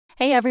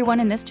Hey everyone,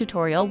 in this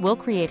tutorial we'll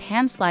create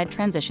hand slide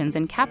transitions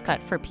in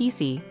CapCut for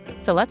PC.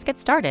 So let's get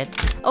started.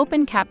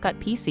 Open CapCut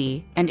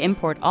PC and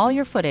import all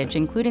your footage,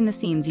 including the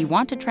scenes you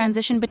want to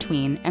transition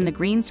between and the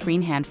green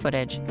screen hand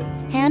footage.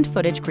 Hand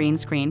footage green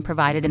screen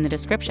provided in the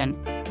description.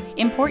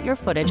 Import your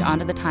footage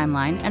onto the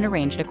timeline and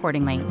arrange it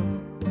accordingly.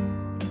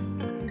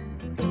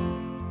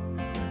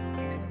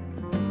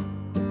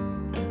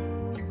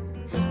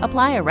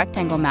 Apply a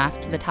rectangle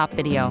mask to the top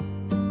video.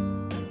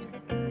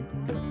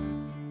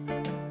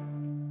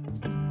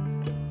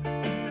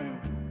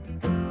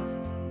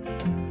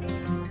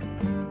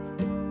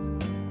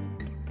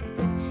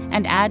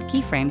 And add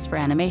keyframes for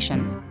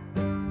animation.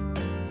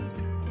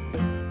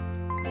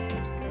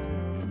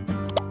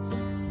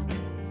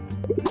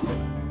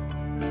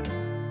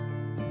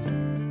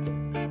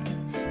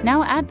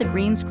 Now add the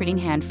green screen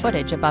hand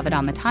footage above it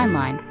on the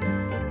timeline.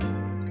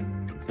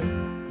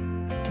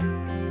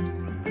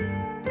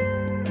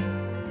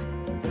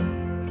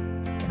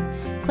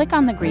 Click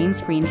on the green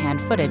screen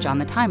hand footage on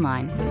the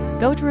timeline.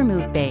 Go to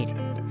Remove Bait.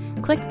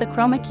 Click the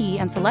Chroma key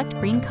and select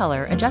green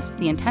color. Adjust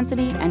the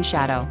intensity and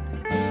shadow.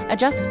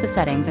 Adjust the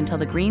settings until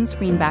the green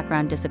screen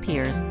background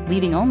disappears,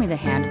 leaving only the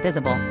hand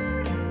visible.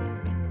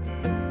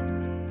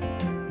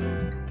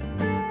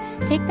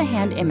 Take the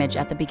hand image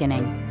at the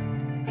beginning.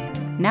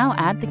 Now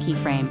add the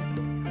keyframe.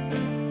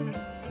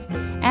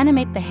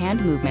 Animate the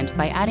hand movement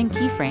by adding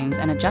keyframes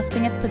and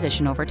adjusting its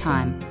position over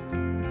time.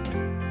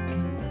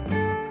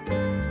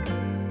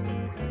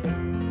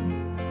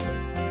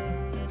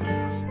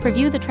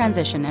 Preview the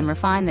transition and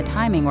refine the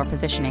timing or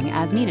positioning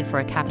as needed for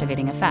a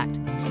captivating effect.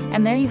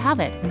 And there you have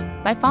it.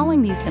 By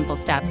following these simple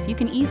steps, you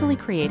can easily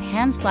create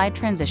hand slide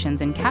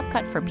transitions in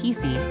CapCut for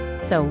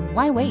PC. So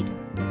why wait?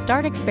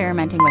 Start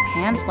experimenting with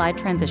hand slide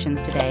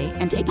transitions today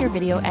and take your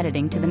video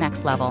editing to the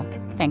next level.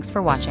 Thanks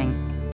for watching.